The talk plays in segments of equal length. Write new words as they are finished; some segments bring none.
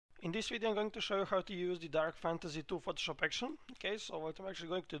In this video I'm going to show you how to use the Dark Fantasy 2 Photoshop action. Okay, so what I'm actually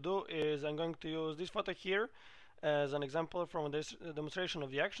going to do is I'm going to use this photo here as an example from this demonstration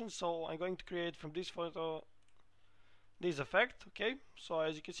of the action. So I'm going to create from this photo this effect. Okay, so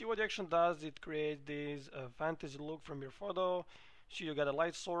as you can see what the action does, it creates this fantasy look from your photo. So you got a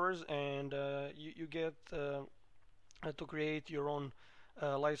light source and you get to create your own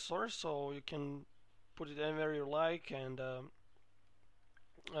light source, so you can put it anywhere you like, and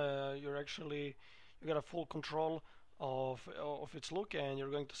you got a full control of its look, and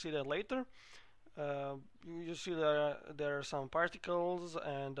you're going to see that later. You see there are some particles,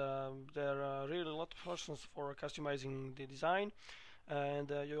 and there are really a lot of options for customizing the design,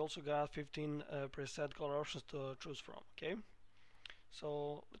 and you also got 15 preset color options to choose from. Okay,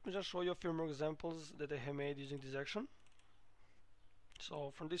 so let me just show you a few more examples that I have made using this action.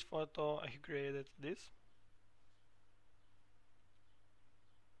 So from this photo I have created this.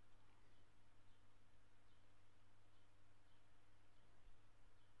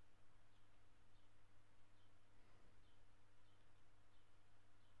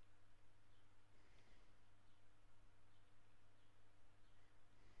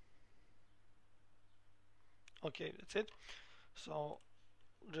 Okay, that's it. So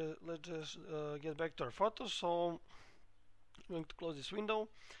let's just get back to our photo. So I'm going to close this window.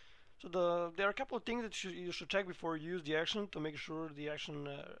 So there are a couple of things that you should check before you use the action to make sure the action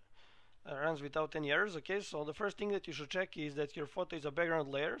runs without any errors. Okay, so the first thing that you should check is that your photo is a background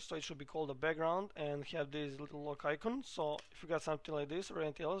layer, so it should be called a background and have this little lock icon. So if you got something like this or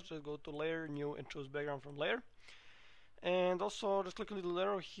anything else, just go to layer, new, and choose background from layer. And also just click on the little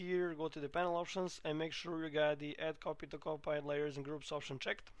arrow here, go to the panel options, and make sure you got the add copy to copied layers and groups option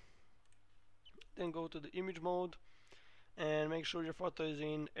checked. Then go to the image mode and make sure your photo is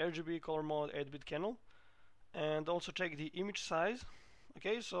in RGB color mode 8-bit candle, and also check the image size.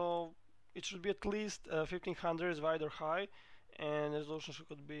 Okay, so it should be at least 1500 wide or high, and resolution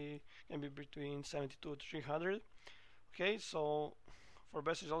can be between 72 to 300. Okay, so for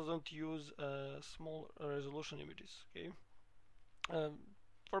best results, don't use small resolution images. Okay,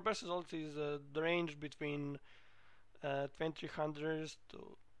 for best results is the range between 2300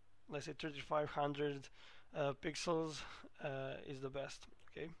 to, let's say, 3500 pixels is the best.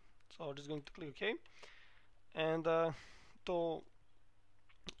 Okay, so I'm just going to click OK, and to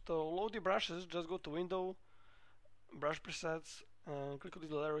load the brushes, just go to Window, Brush Presets, and click on the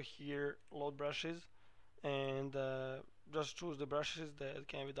little arrow here, Load Brushes, and just choose the brushes that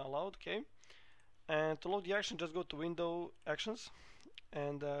can be downloaded. Okay, and to load the action, just go to Window, Actions,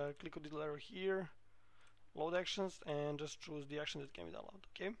 and click on the little arrow here, Load Actions, and just choose the action that can be downloaded.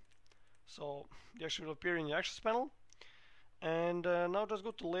 Okay, so the action will appear in the Actions panel, and now just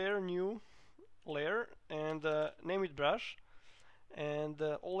go to Layer, New, Layer, and name it Brush, and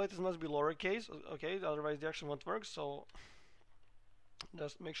all letters must be lowercase. Okay, otherwise the action won't work. So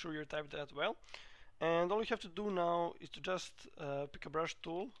just make sure you type that well. And all you have to do now is to just pick a brush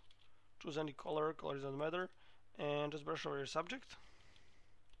tool, choose any color doesn't matter, and just brush over your subject.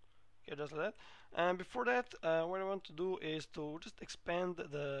 Okay, just like that. And before that, what I want to do is to just expand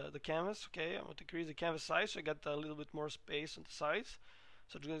the canvas. Okay, I want to increase the canvas size, so I got a little bit more space on the sides.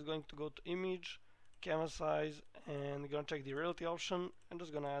 So I'm just going to go to Image, Canvas Size, and gonna check the Reality option. I'm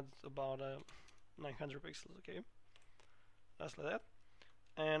just gonna add about 900 pixels. Okay, just like that.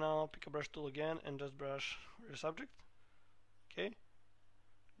 And I'll pick a brush tool again and just brush your subject. Okay,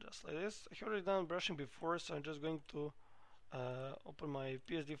 just like this. I have already done brushing before, so I'm just going to open my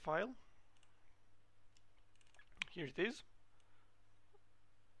PSD file. Here it is.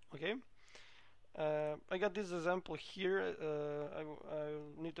 Okay, I got this example here.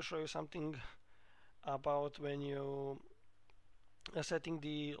 I need to show you something about when you setting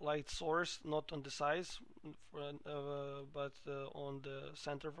the light source, not on the sides, but on the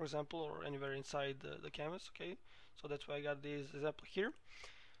center, for example, or anywhere inside the canvas. Okay, so that's why I got this example here.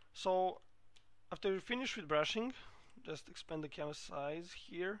 So after you finish with brushing, just expand the canvas size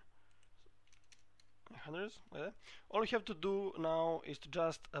here, 100, like that. All you have to do now is to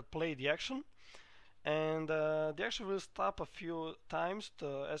just play the action, and the action will stop a few times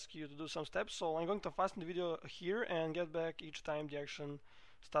to ask you to do some steps. So I'm going to fasten the video here and get back each time the action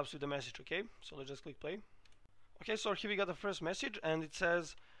stops with the message. Okay, so let's just click play. Okay, so here we got the first message, and it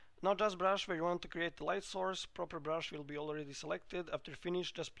says, now just brush where you want to create the light source. Proper brush will be already selected. After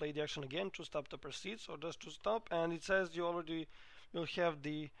finish, just play the action again. Choose stop to proceed. So just choose stop, and it says you already will have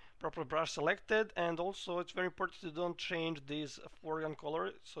the proper brush selected. And also it's very important to don't change this foreground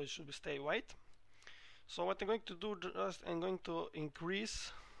color, so it should stay white. So what I'm going to do, I'm going to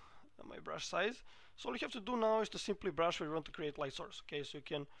increase my brush size. So all you have to do now is to simply brush where you want to create light source. Okay, so you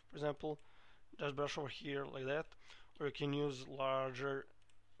can, for example, just brush over here like that, or you can use larger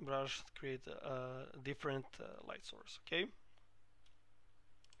brush to create a different light source. Okay,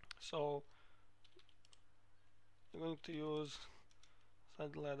 so I'm going to use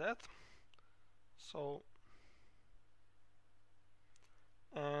something like that. So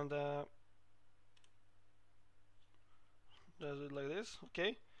and does it like this.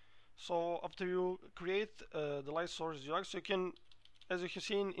 Okay, so after you create the light source UI, so you can, as you have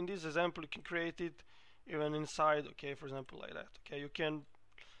seen in this example, you can create it even inside. Okay, for example, like that. Okay, you can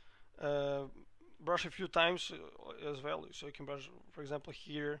uh, brush a few times as well, so you can brush, for example,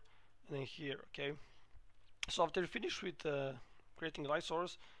 here and then here. Okay, so after you finish with creating light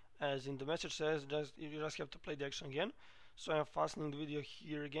source, as in the message says, you just have to play the action again. So I'm fastening the video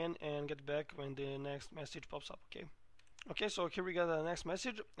here again and get back when the next message pops up. Okay. Okay, so here we got the next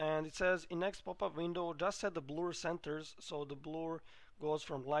message, and it says in next pop-up window just set the blur centers so the blur goes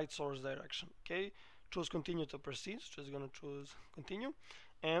from light source direction. Okay, choose continue to proceed. So just gonna choose continue,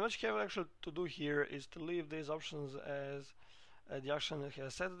 and what you have actually to do here is to leave these options as the action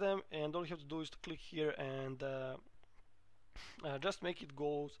has set them, and all you have to do is to click here and just make it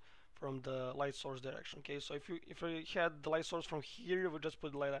goes from the light source direction. Okay, so if you had the light source from here, you would just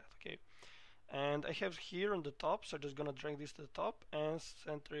put it like that. Okay, and I have here on the top, so I'm just gonna drag this to the top and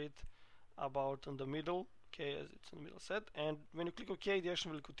center it about in the middle. Okay, as it's in the middle set, and when you click OK, the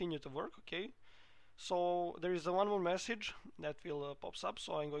action will continue to work. Okay, so there is a one more message that will pops up,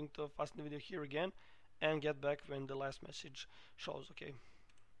 so I'm going to fasten the video here again and get back when the last message shows. Okay.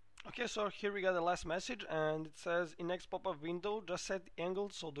 Okay, so here we got the last message, and it says in next pop-up window just set the angle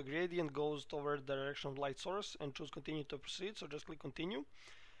so the gradient goes toward the direction of light source, and choose continue to proceed. So just click continue,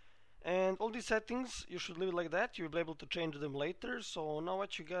 and all these settings you should leave it like that. You'll be able to change them later. So now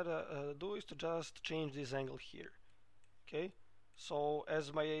what you gotta do is to just change this angle here. Okay, so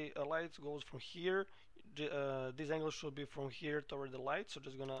as my light goes from here, this angle should be from here toward the light. So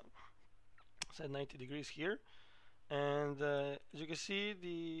just gonna set 90 degrees here, and as you can see,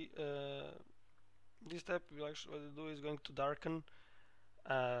 this step will actually what it do is going to darken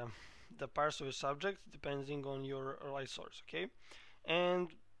uh, the parts of your subject depending on your light source. Okay, and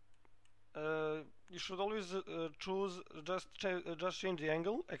you should always choose just change the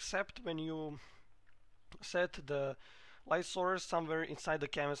angle, except when you set the light source somewhere inside the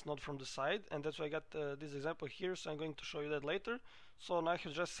canvas, not from the side, and that's why I got this example here. So I'm going to show you that later. So now I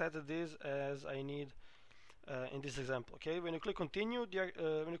have just set this as I need in this example. Okay, when you click continue,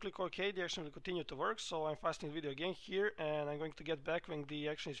 when you click OK, the action will continue to work. So I'm fastening the video again here, and I'm going to get back when the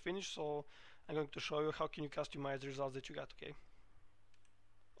action is finished. So I'm going to show you how can you customize the results that you got. Okay.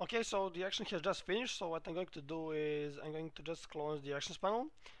 Okay, so the action has just finished. So what I'm going to do is I'm going to just close the actions panel,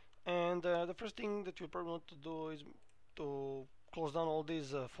 and the first thing that you probably want to do is to close down all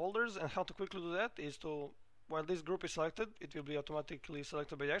these folders. And how to quickly do that is to, while this group is selected, it will be automatically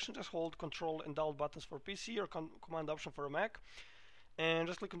selected by the action. Just hold Control and Alt buttons for PC or Command Option for a Mac, and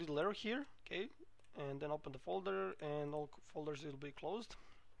just click on the little arrow here. Okay, and then open the folder, and all folders will be closed.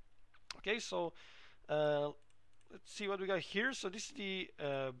 Okay, so let's see what we got here. So this is the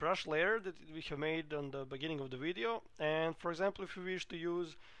brush layer that we have made on the beginning of the video. And for example, if you wish to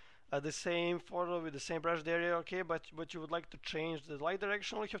use the same photo with the same brush area, okay, but you would like to change the light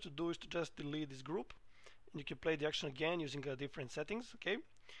direction, all you have to do is to just delete this group, and you can play the action again using different settings. Okay,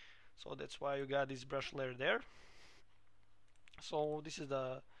 so that's why you got this brush layer there. So this is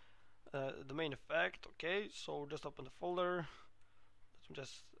the main effect. Okay, so just open the folder. Let's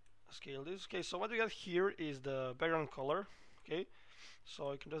just scale this. Okay, so what we got here is the background color. Okay,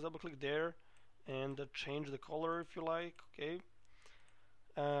 so you can just double click there and change the color if you like. Okay,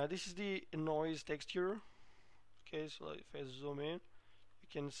 this is the noise texture. Okay, so if I zoom in, you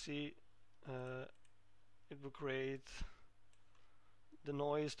can see it will create the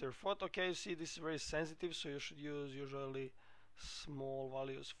noise to your photo. Okay, see, this is very sensitive, so you should use usually small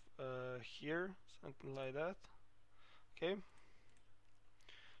values here, something like that. Okay,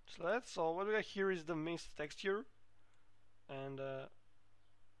 just like that. So what we got here is the mist texture, and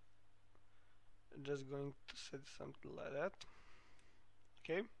just going to set something like that.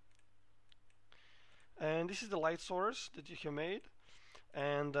 Okay, and this is the light source that you have made,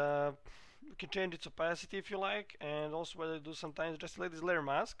 and you can change its opacity if you like, and also what I do sometimes, just select this layer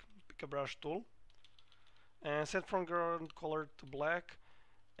mask, pick a brush tool, and set foreground color to black,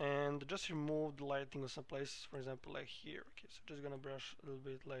 and just remove the lighting of some places, for example like here. Okay, so just gonna brush a little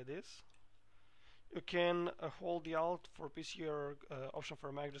bit like this. You can hold the Alt for PC or Option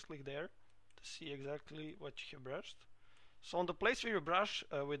for Mac, just click there to see exactly what you have brushed. So on the place where you brush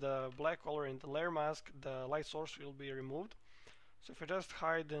with the black color in the layer mask, the light source will be removed. So if I just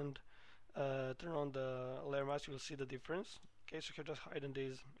hide and turn on the layer mask, you will see the difference. Okay, so you can just hide in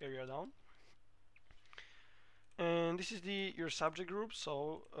this area down. And this is your subject group.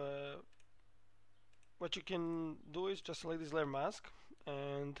 So what you can do is just select this layer mask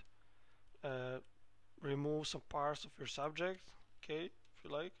and uh, remove some parts of your subject. Okay, if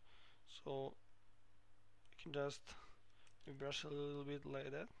you like. So you can just brush a little bit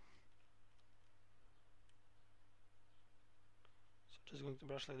like that. So just going to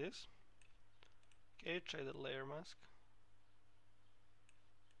brush like this. Okay, try the layer mask.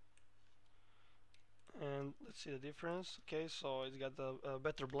 And let's see the difference. Okay, so it's got a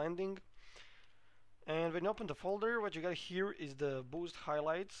better blending. And when you open the folder, what you got here is the boost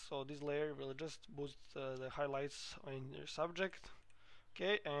highlights. So this layer will just boost the highlights in your subject.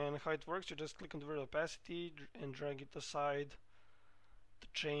 Okay, and how it works, you just click on the word opacity and drag it aside to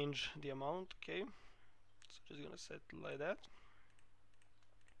change the amount. Okay, so just gonna set it like that.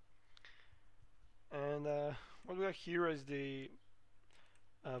 And what we got here is the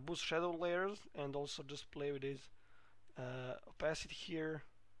boost shadow layers, and also just play with this opacity here.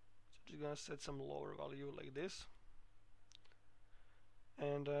 So just gonna set some lower value like this.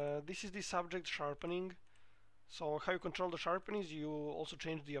 And this is the subject sharpening. So how you control the sharpening is you also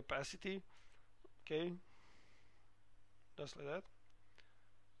change the opacity. Okay, just like that.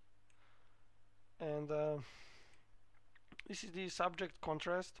 And this is the subject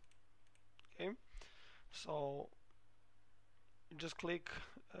contrast. Okay, so you just click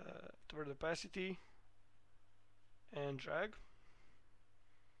toward the opacity and drag.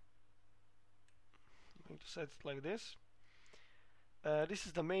 I'm going to set it like this. This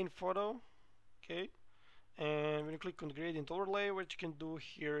is the main photo. Okay, and when you click on the gradient overlay, what you can do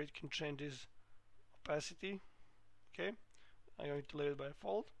here, it can change this opacity. Okay, I'm going to leave it by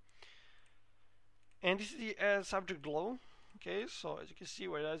default. And this is the subject glow. Okay, so as you can see,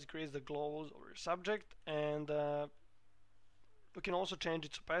 where it creates the glows over your subject, and we can also change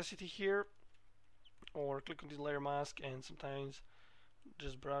its opacity here, or click on this layer mask and sometimes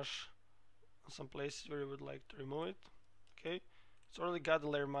just brush on some places where you would like to remove it. Okay, it's already got the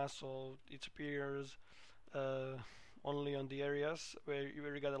layer mask, so it appears only on the areas where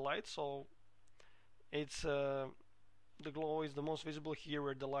you got the light. So it's the glow is the most visible here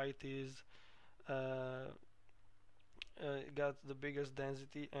where the light is got the biggest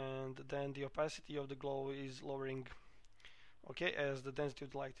density, and then the opacity of the glow is lowering, okay, as the density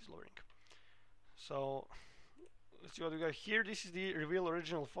of the light is lowering. So let's see what we got here. This is the reveal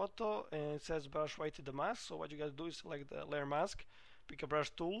original photo, and it says brush white to the mask. So what you gotta do is select the layer mask, pick a brush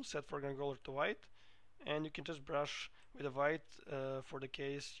tool, set foreground color to white, and you can just brush with a white for the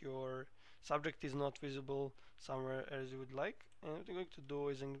case your subject is not visible somewhere as you would like. And what I'm going to do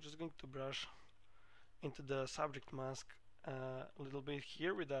is I'm just going to brush into the subject mask a little bit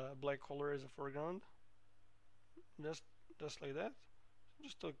here with a black color as a foreground, just like that,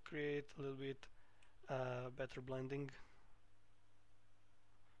 just to create a little bit better blending.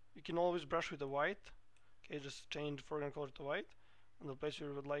 You can always brush with the white. Okay, just change the foreground color to white, and the place where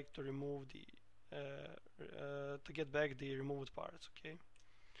you would like to remove the to get back the removed parts. Okay,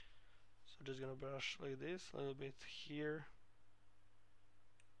 so just gonna brush like this a little bit here.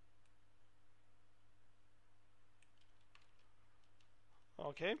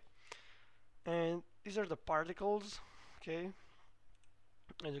 Okay, and these are the particles. Okay,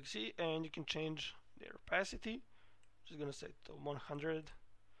 as you can see, and you can change their opacity. Just gonna set to 100. You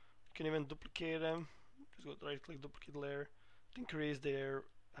can even duplicate them. Just go to right click, duplicate layer to increase their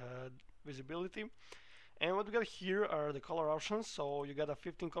visibility. And what we got here are the color options. So you got a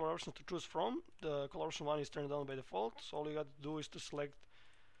 15 color options to choose from. The color option 1 is turned on by default, so all you got to do is to select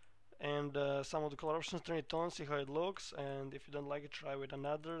and some of the color options, turn it on, see how it looks, and if you don't like it, try with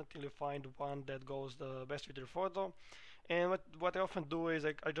another until you find one that goes the best with your photo. And what I often do is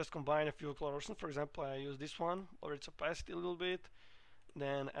I just combine a few color options. For example, I use this one, lower its opacity a little bit,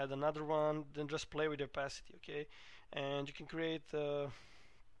 then add another one, then just play with the opacity. Okay, and you can create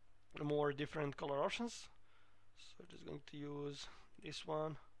more different color options. So just going to use this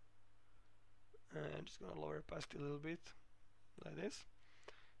one, and just gonna lower opacity a little bit like this,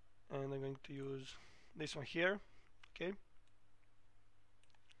 and I'm going to use this one here. Okay,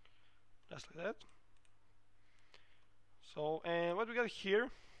 just like that. So, and what we got here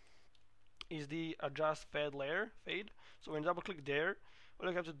is the adjust fade. So when you double click there, what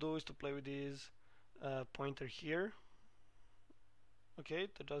you have to do is to play with this pointer here. Okay,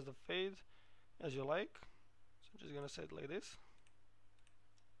 to adjust the fade as you like. So I'm just gonna set it like this.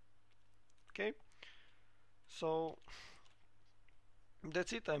 Okay, so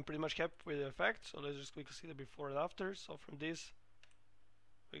That's it. I'm pretty much happy with the effect. So let's just quickly see the before and after. So from this,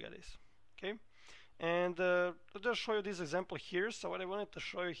 we got this. Okay. And I'll just show you this example here. So what I wanted to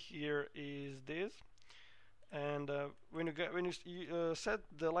show you here is this. And when you set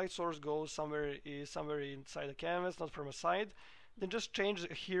the light source goes somewhere inside the canvas, not from a side, then just change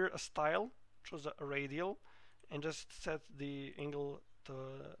here a style, choose a radial, and just set the angle to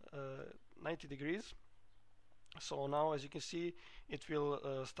 90 degrees. So now, as you can see, it will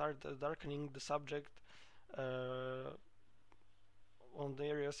start darkening the subject uh, on the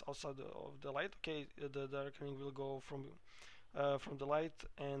areas outside of the light. Okay, the darkening will go from the light,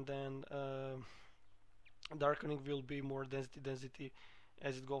 and then darkening will be more density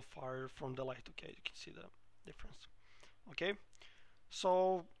as it go far from the light. Okay, you can see the difference. Okay,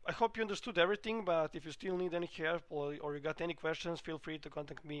 so I hope you understood everything, but if you still need any help or you got any questions, feel free to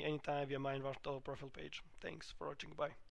contact me anytime via my Envato profile page. Thanks for watching. Bye.